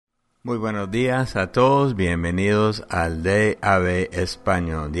Muy buenos días a todos, bienvenidos al DAB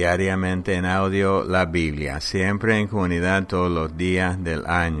Español, diariamente en audio la Biblia, siempre en comunidad todos los días del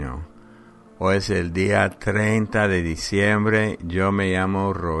año. Hoy es el día 30 de diciembre, yo me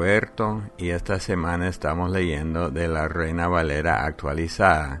llamo Roberto y esta semana estamos leyendo de la Reina Valera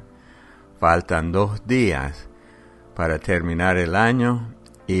actualizada. Faltan 2 días para terminar el año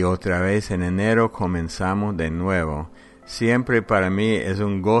y otra vez en enero comenzamos de nuevo. Siempre para mí es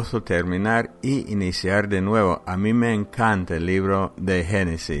un gozo terminar y iniciar de nuevo. A mí me encanta el libro de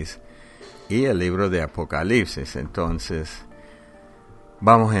Génesis y el libro de Apocalipsis. Entonces,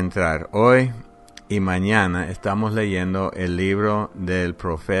 vamos a entrar. Hoy y mañana estamos leyendo el libro del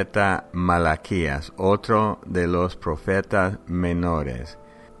profeta Malaquías, otro de los profetas menores.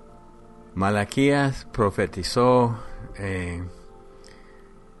 Malaquías profetizó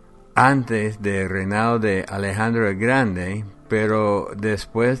antes del reinado de Alejandro el Grande, pero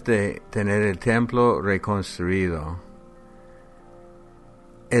después de tener el templo reconstruido.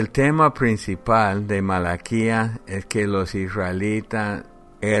 El tema principal de Malaquías es que los israelitas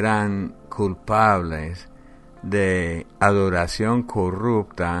eran culpables de adoración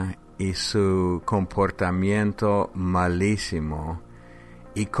corrupta y su comportamiento malísimo,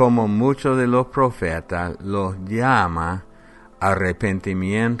 y como muchos de los profetas los llama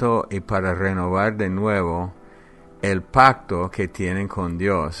arrepentimiento y para renovar de nuevo el pacto que tienen con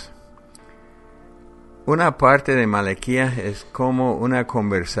Dios. Una parte de Malaquías es como una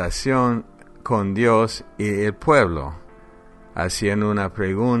conversación con Dios y el pueblo, haciendo una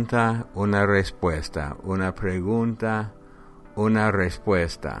pregunta, una respuesta, una pregunta, una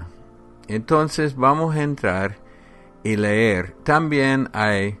respuesta. Entonces vamos a entrar y leer. También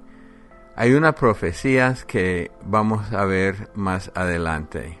hay unas profecías que vamos a ver más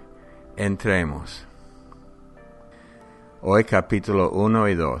adelante. Entremos. Hoy capítulo 1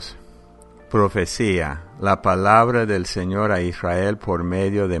 y 2. Profecía, la palabra del Señor a Israel por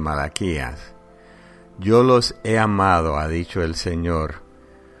medio de Malaquías. Yo los he amado, ha dicho el Señor.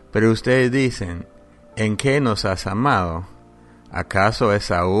 Pero ustedes dicen, ¿en qué nos has amado? ¿Acaso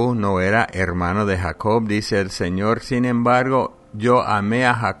Esaú no era hermano de Jacob? Dice el Señor. Sin embargo, yo amé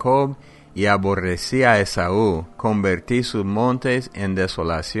a Jacob y aborrecí a Esaú, convertí sus montes en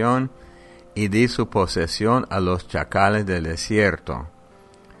desolación y di su posesión a los chacales del desierto.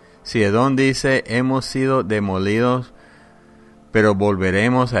 Si Edom dice, hemos sido demolidos, pero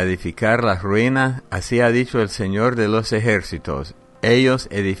volveremos a edificar las ruinas, así ha dicho el Señor de los ejércitos. Ellos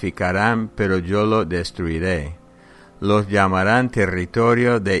edificarán, pero yo los destruiré. Los llamarán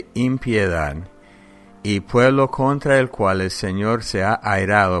territorio de impiedad, y pueblo contra el cual el Señor se ha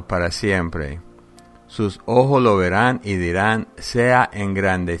airado para siempre. Sus ojos lo verán y dirán, sea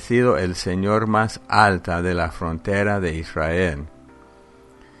engrandecido el Señor más alta de la frontera de Israel.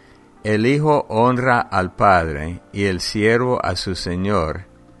 El Hijo honra al Padre, y el siervo a su Señor.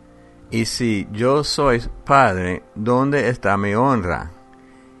 Y si yo soy Padre, ¿dónde está mi honra?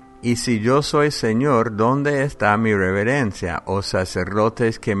 Y si yo soy Señor, ¿dónde está mi reverencia, oh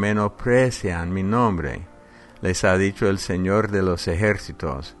sacerdotes que menosprecian mi nombre? Les ha dicho el Señor de los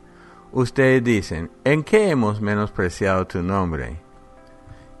ejércitos. Ustedes dicen, ¿en qué hemos menospreciado tu nombre?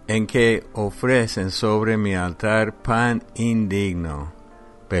 En que ofrecen sobre mi altar pan indigno.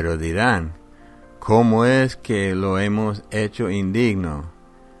 Pero dirán, ¿cómo es que lo hemos hecho indigno?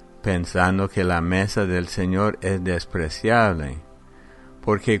 Pensando que la mesa del Señor es despreciable.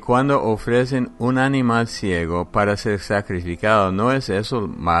 Porque cuando ofrecen un animal ciego para ser sacrificado, ¿no es eso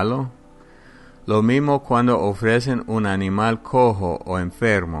malo? Lo mismo cuando ofrecen un animal cojo o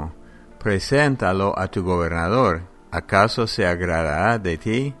enfermo, preséntalo a tu gobernador. ¿Acaso se agradará de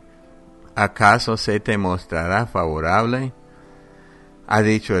ti? ¿Acaso se te mostrará favorable? Ha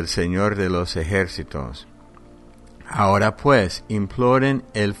dicho el Señor de los ejércitos. Ahora pues, imploren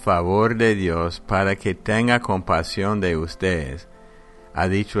el favor de Dios para que tenga compasión de ustedes. Ha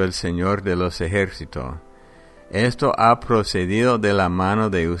dicho el Señor de los ejércitos. Esto ha procedido de la mano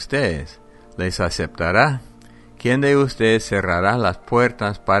de ustedes. ¿Les aceptará? ¿Quién de ustedes cerrará las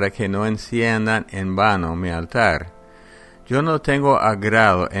puertas para que no enciendan en vano mi altar? Yo no tengo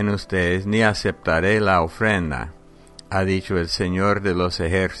agrado en ustedes, ni aceptaré la ofrenda, ha dicho el Señor de los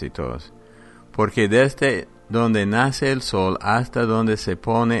ejércitos. Porque desde donde nace el sol hasta donde se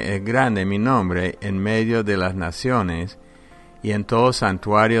pone es grande mi nombre en medio de las naciones, y en todo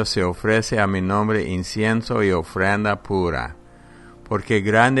santuario se ofrece a mi nombre incienso y ofrenda pura. Porque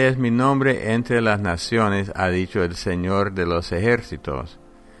grande es mi nombre entre las naciones, ha dicho el Señor de los ejércitos.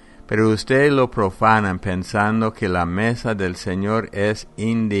 Pero ustedes lo profanan pensando que la mesa del Señor es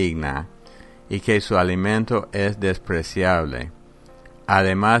indigna, y que su alimento es despreciable.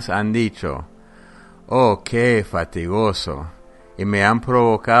 Además han dicho, oh, qué fatigoso, y me han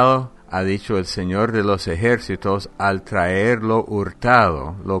provocado, ha dicho el Señor de los ejércitos, al traer lo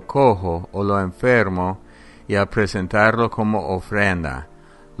hurtado, lo cojo o lo enfermo, y al presentarlo como ofrenda.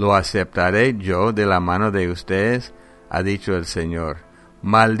 ¿Lo aceptaré yo de la mano de ustedes? Ha dicho el Señor.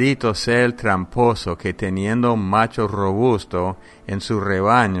 Maldito sea el tramposo que teniendo un macho robusto en su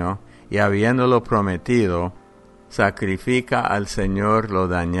rebaño, y habiéndolo prometido, sacrifica al Señor lo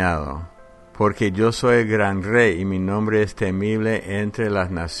dañado. Porque yo soy el gran rey y mi nombre es temible entre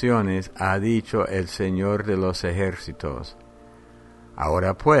las naciones, ha dicho el Señor de los ejércitos.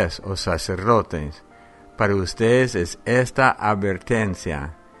 Ahora pues, oh sacerdotes, para ustedes es esta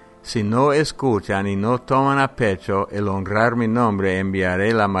advertencia. Si no escuchan y no toman a pecho el honrar mi nombre,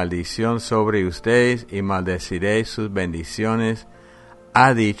 enviaré la maldición sobre ustedes y maldeciré sus bendiciones,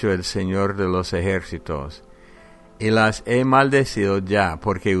 ha dicho el Señor de los ejércitos. Y las he maldecido ya,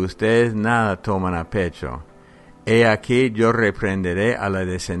 porque ustedes nada toman a pecho. He aquí yo reprenderé a la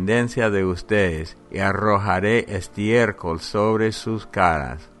descendencia de ustedes, y arrojaré estiércol sobre sus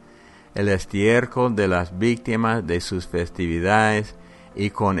caras, el estiércol de las víctimas de sus festividades, y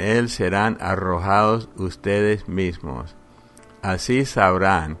con él serán arrojados ustedes mismos. Así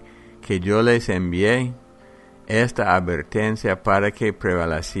sabrán que yo les envié esta advertencia para que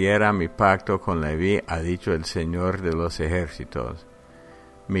prevaleciera mi pacto con Leví, ha dicho el Señor de los ejércitos.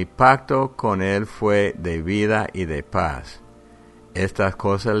 Mi pacto con él fue de vida y de paz. Estas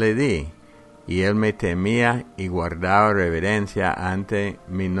cosas le di, y él me temía y guardaba reverencia ante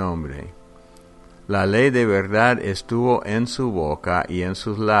mi nombre. La ley de verdad estuvo en su boca, y en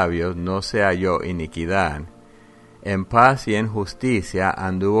sus labios no se halló iniquidad. En paz y en justicia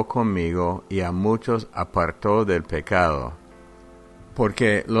anduvo conmigo, y a muchos apartó del pecado.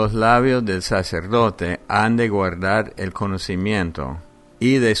 Porque los labios del sacerdote han de guardar el conocimiento,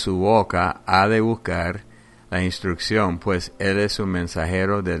 y de su boca ha de buscar la instrucción, pues él es un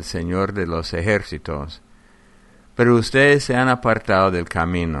mensajero del Señor de los ejércitos. Pero ustedes se han apartado del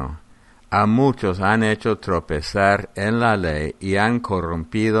camino. A muchos han hecho tropezar en la ley, y han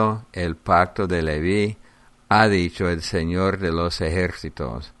corrompido el pacto de Leví, ha dicho el Señor de los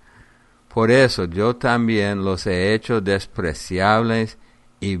ejércitos. Por eso yo también los he hecho despreciables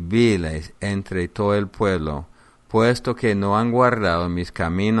y viles entre todo el pueblo, puesto que no han guardado mis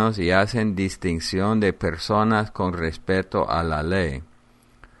caminos y hacen distinción de personas con respecto a la ley.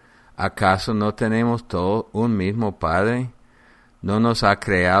 ¿Acaso no tenemos todos un mismo Padre? ¿No nos ha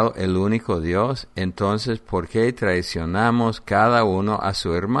creado el único Dios? Entonces, ¿por qué traicionamos cada uno a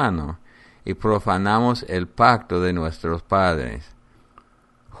su hermano y profanamos el pacto de nuestros padres?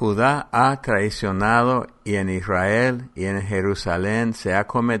 Judá ha traicionado, y en Israel y en Jerusalén se ha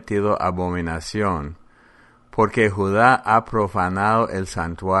cometido abominación, porque Judá ha profanado el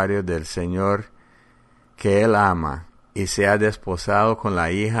santuario del Señor que él ama, y se ha desposado con la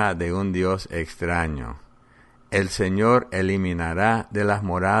hija de un Dios extraño. El Señor eliminará de las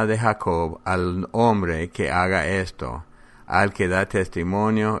moradas de Jacob al hombre que haga esto, al que da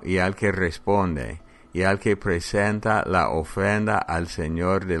testimonio y al que responde, y al que presenta la ofrenda al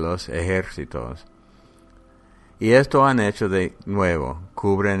Señor de los ejércitos. Y esto han hecho de nuevo,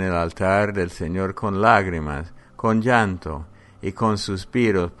 cubren el altar del Señor con lágrimas, con llanto y con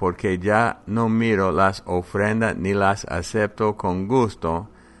suspiros, porque ya no miro las ofrendas ni las acepto con gusto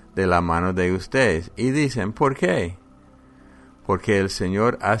de la mano de ustedes. Y dicen, ¿por qué? Porque el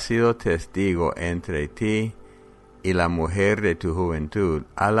Señor ha sido testigo entre ti y la mujer de tu juventud,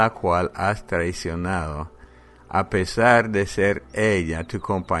 a la cual has traicionado, a pesar de ser ella tu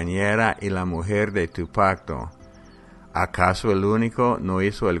compañera y la mujer de tu pacto. ¿Acaso el único no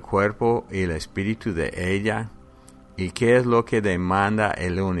hizo el cuerpo y el espíritu de ella? ¿Y qué es lo que demanda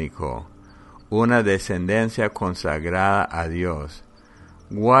el único? Una descendencia consagrada a Dios.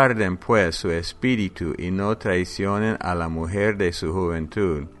 Guarden pues su espíritu y no traicionen a la mujer de su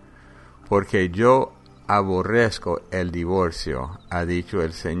juventud, porque yo aborrezco el divorcio, ha dicho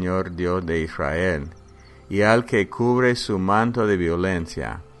el Señor Dios de Israel, y al que cubre su manto de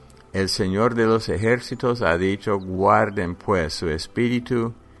violencia. El Señor de los ejércitos ha dicho, guarden pues su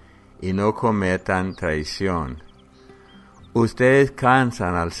espíritu y no cometan traición. Ustedes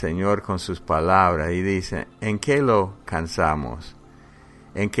cansan al Señor con sus palabras y dicen, ¿en qué lo cansamos?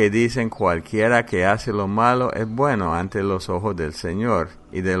 En que dicen cualquiera que hace lo malo es bueno ante los ojos del Señor,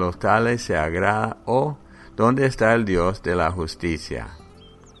 y de los tales se agrada, ¿dónde está el Dios de la justicia?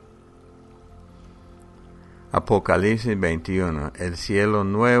 Apocalipsis 21, el cielo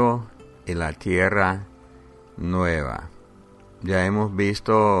nuevo y la tierra nueva. Ya hemos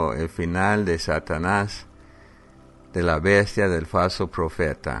visto el final de Satanás de la bestia del falso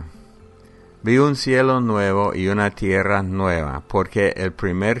profeta. Vi un cielo nuevo y una tierra nueva, porque el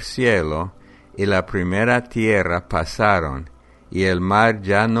primer cielo y la primera tierra pasaron, y el mar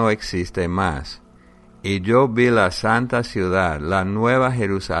ya no existe más. Y yo vi la santa ciudad, la nueva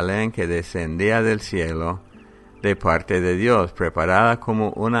Jerusalén que descendía del cielo, de parte de Dios, preparada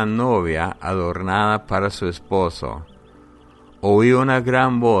como una novia adornada para su esposo. Oí una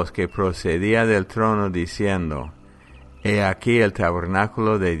gran voz que procedía del trono diciendo: He aquí el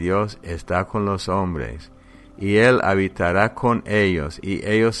tabernáculo de Dios está con los hombres, y Él habitará con ellos, y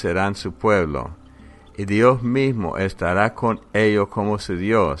ellos serán su pueblo. Y Dios mismo estará con ellos como su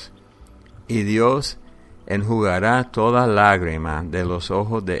Dios, y Dios enjugará toda lágrima de los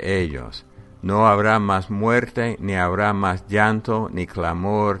ojos de ellos. No habrá más muerte, ni habrá más llanto, ni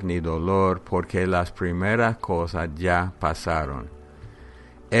clamor, ni dolor, porque las primeras cosas ya pasaron.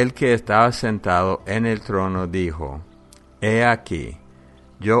 El que estaba sentado en el trono dijo: He aquí,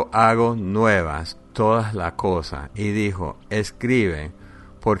 yo hago nuevas todas las cosas. Y dijo: Escribe,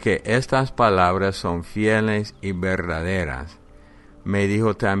 porque estas palabras son fieles y verdaderas. Me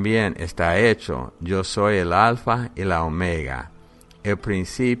dijo también: Está hecho, yo soy el Alfa y la Omega, el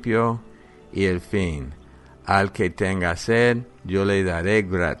principio y el fin. Al que tenga sed, yo le daré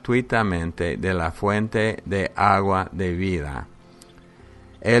gratuitamente de la fuente de agua de vida.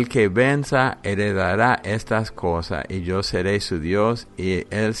 El que venza heredará estas cosas, y yo seré su Dios, y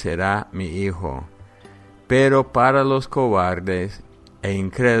él será mi hijo. Pero para los cobardes e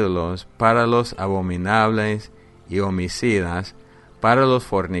incrédulos, para los abominables y homicidas, para los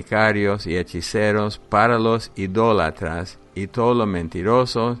fornicarios y hechiceros, para los idólatras y todos los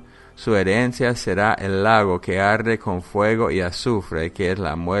mentirosos, su herencia será el lago que arde con fuego y azufre, que es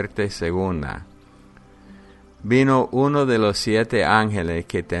la muerte segunda. Vino uno de los 7 ángeles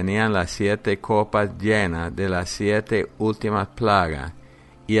que tenían las 7 copas llenas de las 7 últimas plagas,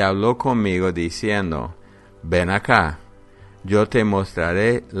 y habló conmigo diciendo: Ven acá, yo te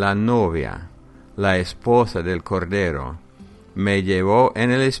mostraré la novia, la esposa del Cordero. Me llevó en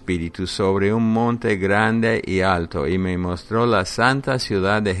el espíritu sobre un monte grande y alto, y me mostró la santa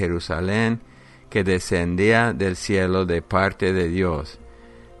ciudad de Jerusalén, que descendía del cielo de parte de Dios.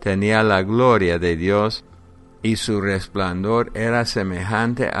 Tenía la gloria de Dios, y su resplandor era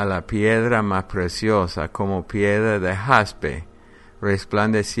semejante a la piedra más preciosa, como piedra de jaspe,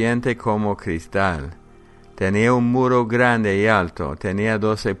 resplandeciente como cristal. Tenía un muro grande y alto, tenía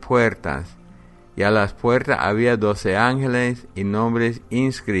 12 puertas, y a las puertas había 12 ángeles y nombres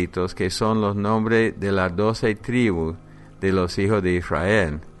inscritos, que son los nombres de las 12 tribus de los hijos de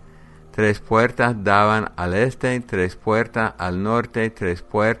Israel. 3 puertas daban al este, 3 puertas al norte, 3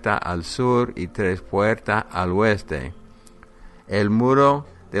 puertas al sur y 3 puertas al oeste. El muro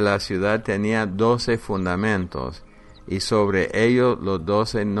de la ciudad tenía 12 fundamentos, y sobre ellos los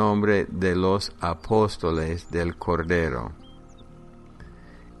 12 nombres de los apóstoles del Cordero.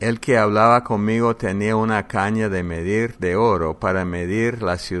 El que hablaba conmigo tenía una caña de medir de oro para medir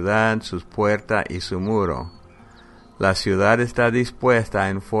la ciudad, sus puertas y su muro. La ciudad está dispuesta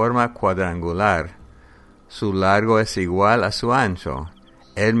en forma cuadrangular. Su largo es igual a su ancho.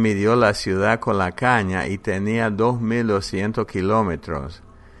 Él midió la ciudad con la caña y tenía 2,200 kilómetros.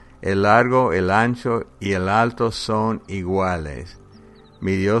 El largo, el ancho y el alto son iguales.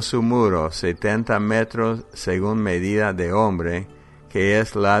 Midió su muro 70 metros según medida de hombre, que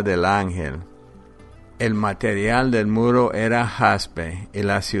es la del ángel. El material del muro era jaspe, y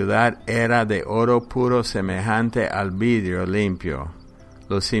la ciudad era de oro puro semejante al vidrio limpio.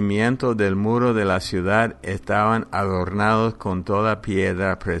 Los cimientos del muro de la ciudad estaban adornados con toda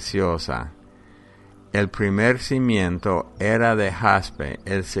piedra preciosa. El primer cimiento era de jaspe,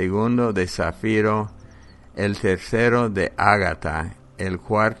 el segundo de zafiro, el tercero de ágata, el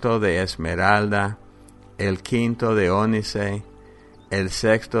cuarto de esmeralda, el quinto de ónice, el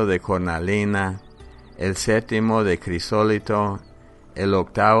sexto de cornalina, el séptimo de crisólito, el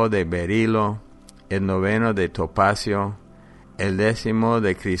octavo de berilo, el noveno de topacio, el 10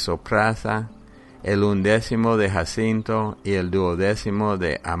 de crisoprasa, el 11 de jacinto y el 12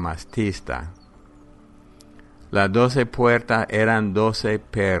 de amatista. Las 12 puertas eran 12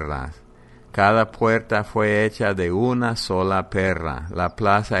 perlas. Cada puerta fue hecha de una sola perla. La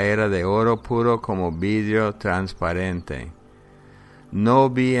plaza era de oro puro como vidrio transparente. No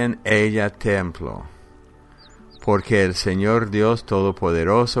vi en ella templo, porque el Señor Dios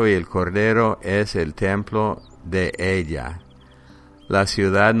Todopoderoso y el Cordero es el templo de ella. La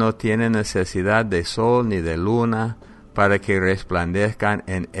ciudad no tiene necesidad de sol ni de luna para que resplandezcan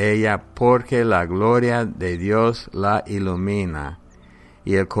en ella, porque la gloria de Dios la ilumina,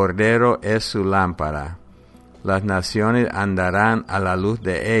 y el Cordero es su lámpara. Las naciones andarán a la luz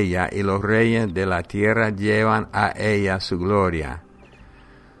de ella, y los reyes de la tierra llevan a ella su gloria.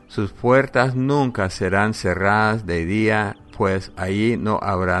 Sus puertas nunca serán cerradas de día, pues allí no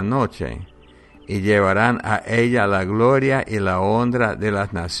habrá noche. Y llevarán a ella la gloria y la honra de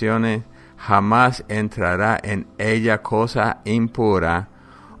las naciones. Jamás entrará en ella cosa impura,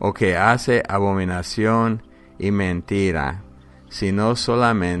 o que hace abominación y mentira, sino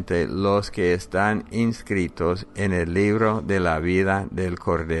solamente los que están inscritos en el libro de la vida del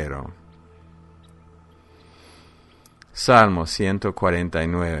Cordero. Salmo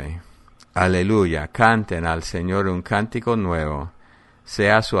 149. Aleluya, canten al Señor un cántico nuevo,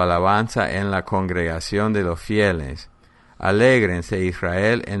 sea su alabanza en la congregación de los fieles. Alégrense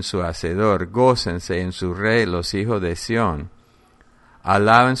Israel en su Hacedor, gócense en su Rey los hijos de Sión.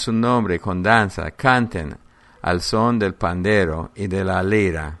 Alaben su nombre con danza, canten al son del pandero y de la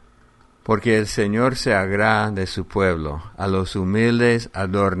lira. Porque el Señor se agrada de su pueblo, a los humildes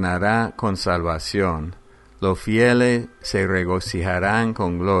adornará con salvación. Los fieles se regocijarán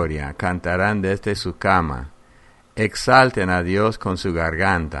con gloria, cantarán desde su cama. Exalten a Dios con su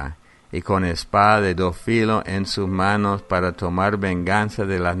garganta, y con espada de dos filos en sus manos, para tomar venganza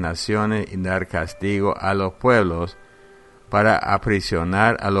de las naciones y dar castigo a los pueblos, para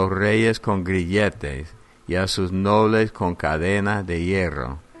aprisionar a los reyes con grilletes, y a sus nobles con cadenas de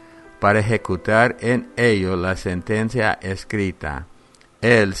hierro, para ejecutar en ellos la sentencia escrita.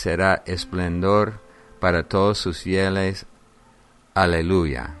 Él será esplendor para todos sus fieles.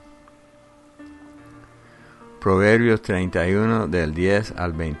 Aleluya. Proverbios 31 del 10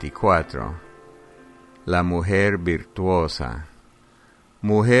 al 24. La mujer virtuosa.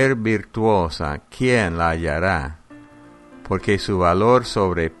 Mujer virtuosa, ¿quién la hallará? Porque su valor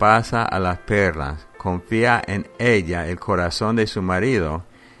sobrepasa a las perlas. Confía en ella el corazón de su marido,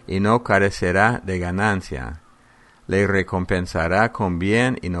 y no carecerá de ganancia. Le recompensará con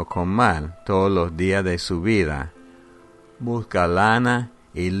bien y no con mal todos los días de su vida. Busca lana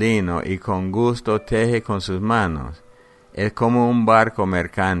y lino, y con gusto teje con sus manos. Es como un barco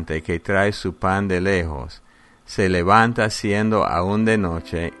mercante que trae su pan de lejos. Se levanta siendo aún de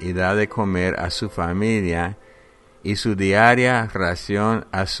noche, y da de comer a su familia, y su diaria ración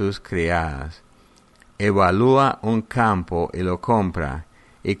a sus criadas. Evalúa un campo y lo compra,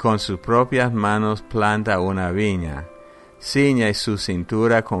 y con sus propias manos planta una viña. Ciñe su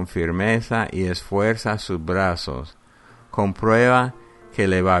cintura con firmeza y esfuerza sus brazos. Comprueba que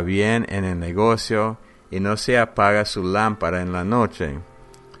le va bien en el negocio, y no se apaga su lámpara en la noche.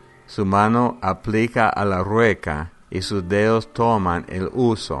 Su mano aplica a la rueca, y sus dedos toman el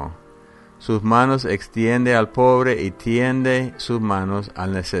uso. Sus manos extiende al pobre, y tiende sus manos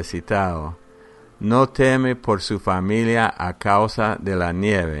al necesitado. No teme por su familia a causa de la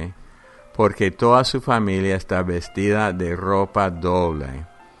nieve, porque toda su familia está vestida de ropa doble.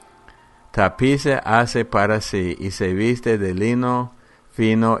 Tapices hace para sí, y se viste de lino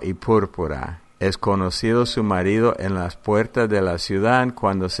fino y púrpura. Es conocido su marido en las puertas de la ciudad,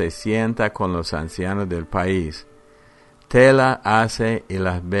 cuando se sienta con los ancianos del país. Tela hace y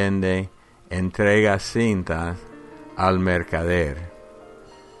las vende, entrega cintas al mercader.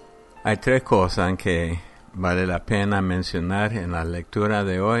 Hay tres cosas que vale la pena mencionar en la lectura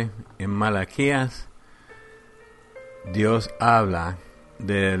de hoy. En Malaquías, Dios habla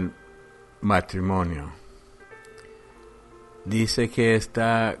del matrimonio. Dice que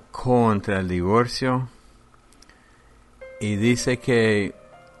está contra el divorcio, y dice que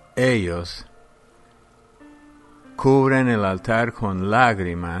ellos cubren el altar con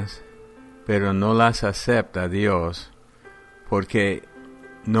lágrimas, pero no las acepta Dios, porque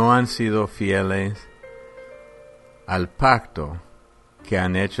no han sido fieles al pacto que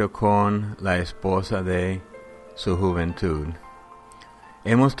han hecho con la esposa de su juventud.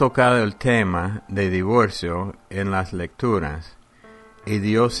 Hemos tocado el tema de divorcio en las lecturas, y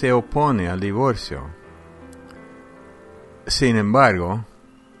Dios se opone al divorcio. Sin embargo,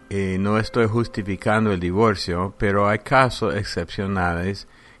 y no estoy justificando el divorcio, pero hay casos excepcionales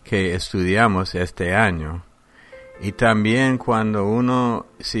que estudiamos este año. Y también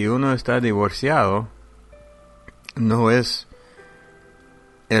si uno está divorciado, no es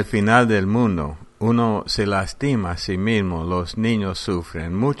el final del mundo. Uno se lastima a sí mismo, los niños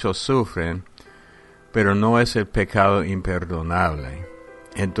sufren, muchos sufren, pero no es el pecado imperdonable.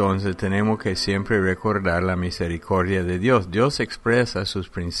 Entonces tenemos que siempre recordar la misericordia de Dios. Dios expresa sus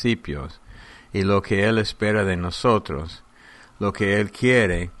principios y lo que Él espera de nosotros, lo que Él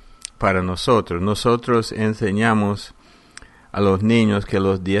quiere para nosotros. Nosotros enseñamos a los niños que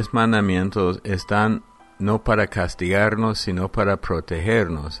los 10 mandamientos están no para castigarnos, sino para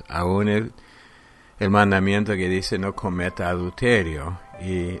protegernos. Aún el mandamiento que dice no cometa adulterio,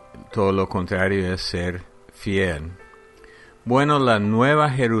 y todo lo contrario es ser fiel. Bueno, la Nueva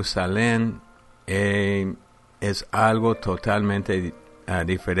Jerusalén es algo totalmente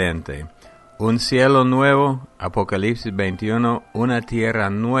diferente. Un cielo nuevo, Apocalipsis 21, una tierra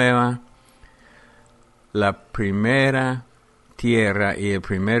nueva. La primera tierra y el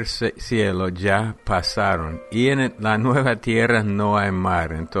primer cielo ya pasaron, y en la nueva tierra no hay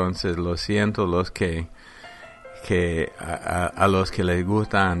mar. Entonces lo siento los que a los que les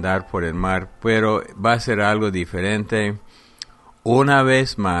gusta andar por el mar, pero va a ser algo diferente. Una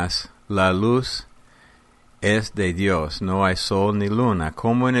vez más, la luz es de Dios, no hay sol ni luna,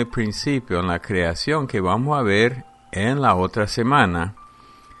 como en el principio, en la creación que vamos a ver en la otra semana.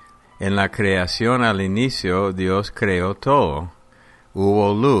 En la creación al inicio Dios creó todo.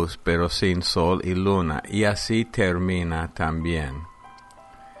 Hubo luz, pero sin sol y luna, y así termina también.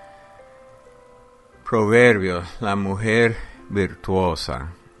 Proverbios, la mujer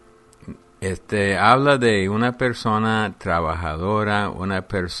virtuosa. Habla de una persona trabajadora, una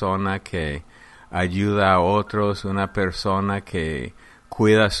persona que ayuda a otros, una persona que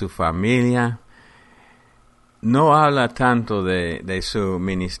cuida a su familia. No habla tanto de su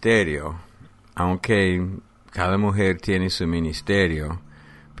ministerio, aunque cada mujer tiene su ministerio,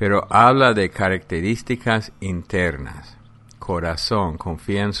 pero habla de características internas. Corazón,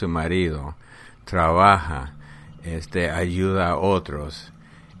 confía en su marido, trabaja, ayuda a otros.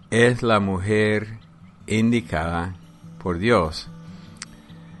 Es la mujer indicada por Dios.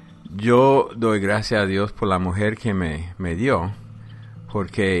 Yo doy gracias a Dios por la mujer que me dio,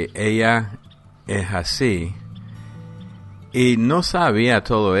 porque ella es así. Y no sabía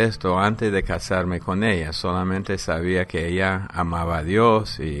todo esto antes de casarme con ella, solamente sabía que ella amaba a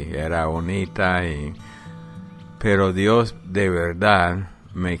Dios y era bonita, pero Dios de verdad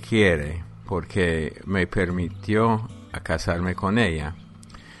me quiere porque me permitió a casarme con ella.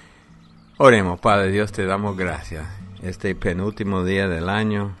 Oremos. Padre Dios, te damos gracias. Este penúltimo día del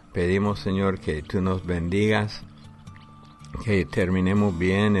año, pedimos, Señor, que tú nos bendigas, que terminemos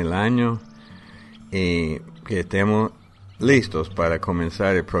bien el año y que estemos listos para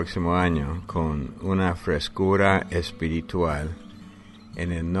comenzar el próximo año con una frescura espiritual.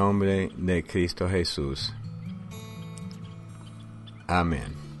 En el nombre de Cristo Jesús.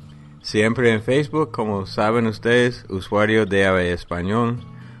 Amén. Siempre en Facebook, como saben ustedes, usuario de DAB Español,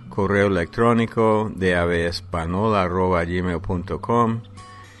 correo electrónico dabespanol@gmail.com.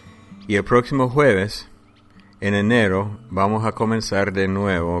 Y el próximo jueves, en enero, vamos a comenzar de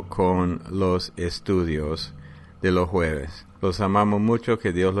nuevo con los estudios de los jueves. Los amamos mucho,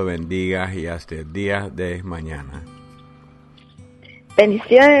 que Dios los bendiga y hasta el día de mañana.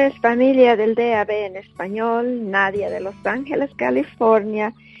 Bendiciones, familia del DAB en español, Nadia de Los Ángeles,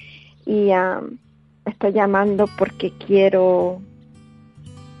 California, y estoy llamando porque quiero,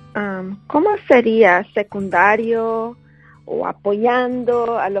 ¿cómo sería secundario o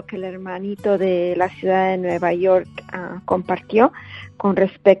apoyando a lo que el hermanito de la ciudad de Nueva York compartió con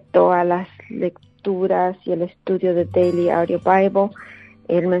respecto a las lecturas y el estudio de Daily Audio Bible?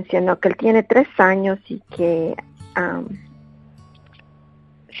 Él mencionó que él tiene 3 años y que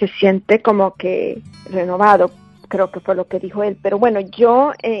se siente como que renovado, creo que fue lo que dijo él. Pero bueno,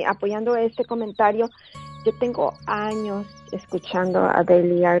 yo apoyando este comentario, yo tengo años escuchando a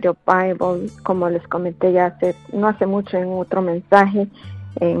Daily Audio Bible, como les comenté ya no hace mucho en otro mensaje.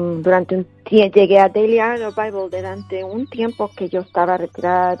 Llegué a Daily Audio Bible durante un tiempo que yo estaba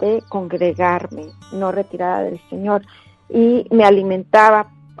retirada de congregarme, no retirada del Señor, y me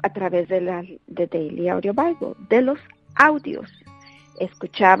alimentaba a través de Daily Audio Bible, de los audios.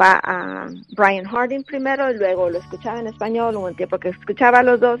 Escuchaba a Brian Harding primero y luego lo escuchaba en español, hubo un tiempo que escuchaba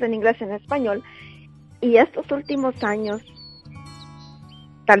los dos en inglés y en español, y estos últimos años,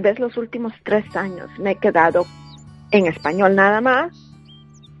 tal vez los últimos 3 años, me he quedado en español nada más.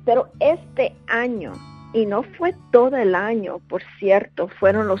 Pero este año, y no fue todo el año, por cierto,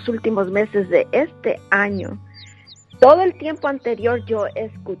 fueron los últimos meses de este año, todo el tiempo anterior yo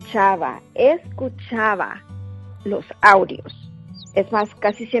escuchaba los audios. Es más,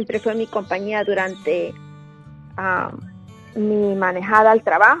 casi siempre fue mi compañía durante mi manejada al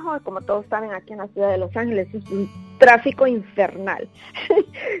trabajo. Como todos saben, aquí en la ciudad de Los Ángeles es un tráfico infernal.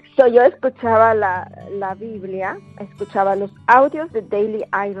 Yo escuchaba la Biblia, escuchaba los audios de Daily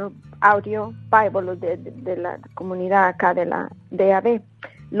Audio Bible de la comunidad acá de la DAB.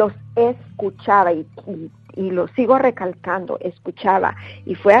 Los escuchaba y lo sigo recalcando, escuchaba.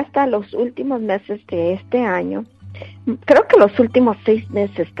 Y fue hasta los últimos meses de este año, creo que los últimos 6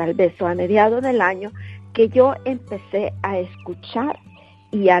 meses tal vez, o a mediados del año, que yo empecé a escuchar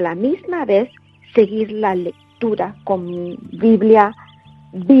y a la misma vez seguir la lectura con mi Biblia,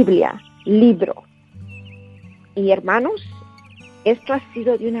 libro. Y hermanos, esto ha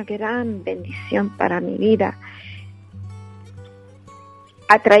sido de una gran bendición para mi vida.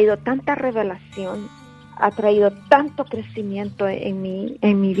 Ha traído tanta revelación, ha traído tanto crecimiento en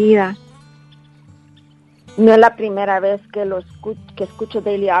mi vida. No es la primera vez que escucho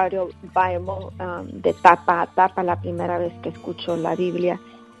Daily Audio Bible de tapa a tapa, la primera vez que escucho la Biblia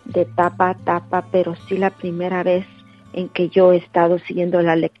de tapa a tapa, pero sí la primera vez en que yo he estado siguiendo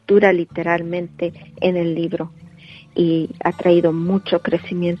la lectura literalmente en el libro. Y ha traído mucho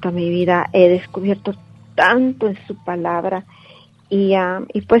crecimiento a mi vida. He descubierto tanto en su palabra y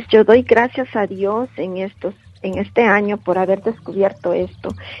pues yo doy gracias a Dios en este año por haber descubierto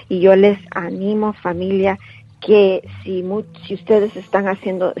esto. Y yo les animo, familia, que si ustedes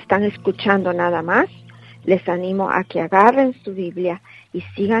están escuchando nada más, les animo a que agarren su Biblia y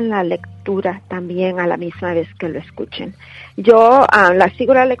sigan la lectura también a la misma vez que lo escuchen. Yo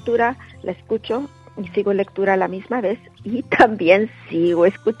sigo la lectura, la escucho y sigo lectura a la misma vez y también sigo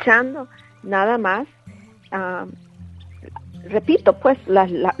escuchando nada más. Repito, pues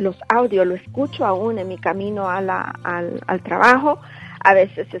los audios los escucho aún en mi camino al trabajo. A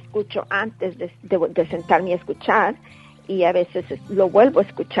veces escucho antes de sentarme a escuchar y a veces lo vuelvo a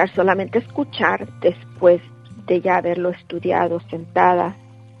escuchar, solamente escuchar después de ya haberlo estudiado sentada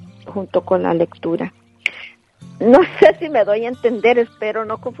junto con la lectura. No sé si me doy a entender, espero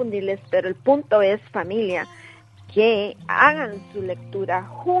no confundirles, pero el punto es, familia, que hagan su lectura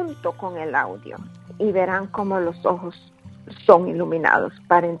junto con el audio y verán cómo los ojos son iluminados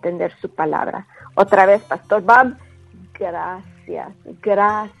para entender su palabra. Otra vez, Pastor Bob, gracias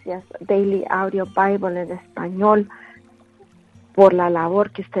Daily Audio Bible en español por la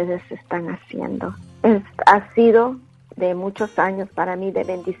labor que ustedes están haciendo. Ha sido de muchos años para mí de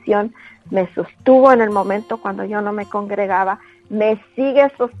bendición. Me sostuvo en el momento cuando yo no me congregaba, me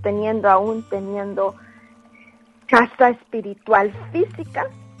sigue sosteniendo aún teniendo casa espiritual física.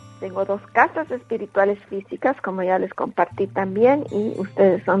 Tengo 2 casas espirituales físicas, como ya les compartí también, y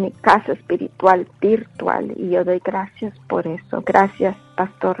ustedes son mi casa espiritual virtual, y yo doy gracias por eso. Gracias,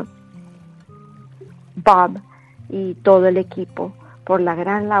 Pastor Bob y todo el equipo por la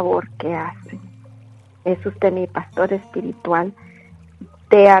gran labor que hacen. Es usted mi pastor espiritual.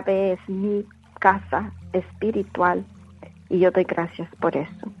 TAB es mi casa espiritual, y yo doy gracias por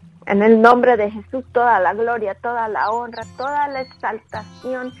eso. En el nombre de Jesús, toda la gloria, toda la honra, toda la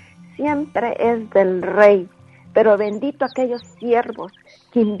exaltación siempre es del Rey, pero bendito aquellos siervos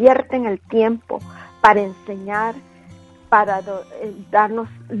que invierten el tiempo para enseñar, para darnos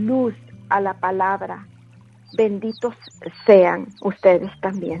luz a la palabra. Benditos sean ustedes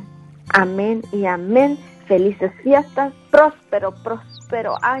también. Amén y amén. Felices fiestas,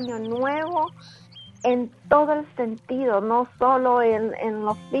 próspero año nuevo en todo el sentido, no solo en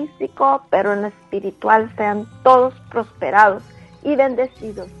lo físico, pero en lo espiritual. Sean todos prosperados y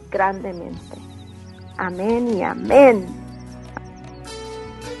bendecidos grandemente. Amén y amén.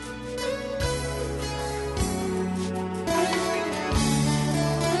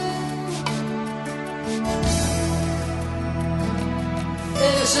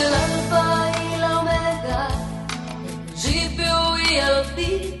 Eres el alfa y la omega, el principio y el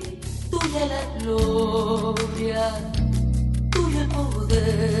fin. Tuya la gloria, tuyo el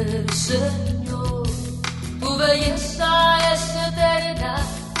poder, Señor. Tu belleza es eterna,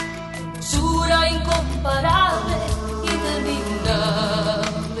 hermosura incomparable,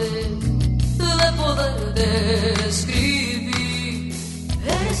 interminable, de poder describir.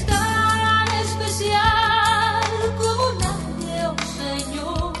 Eres tan especial como nadie, oh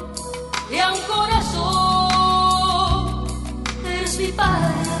Señor, y a un corazón. Eres mi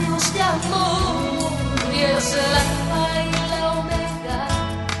Padre, Dios de amor, y eres el alfa y la omega,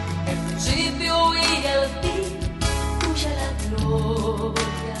 el principio y el fin. Tuya la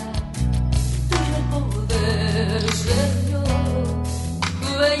gloria, tuyo el poder, Señor. Tu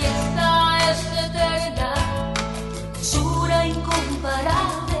belleza es eterna, hermosura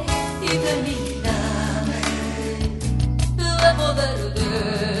incomparable, interminable, de poder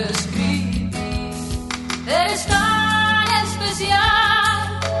describir. Eres tan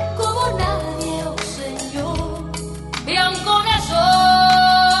especial como nadie, oh Señor, y aun con eso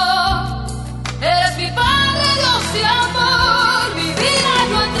eres mi Padre, Dios de amor. Mi vida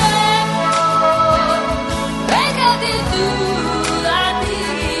yo entrego en gratitud a ti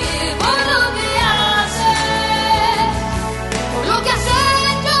por lo que haces, por lo que has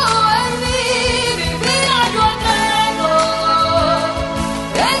hecho en mí.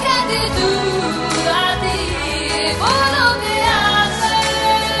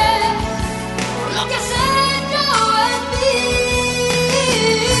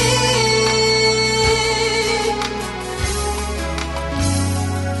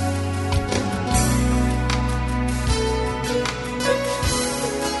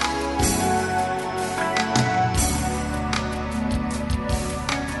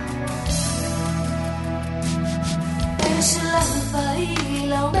 y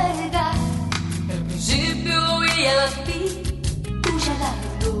la omega.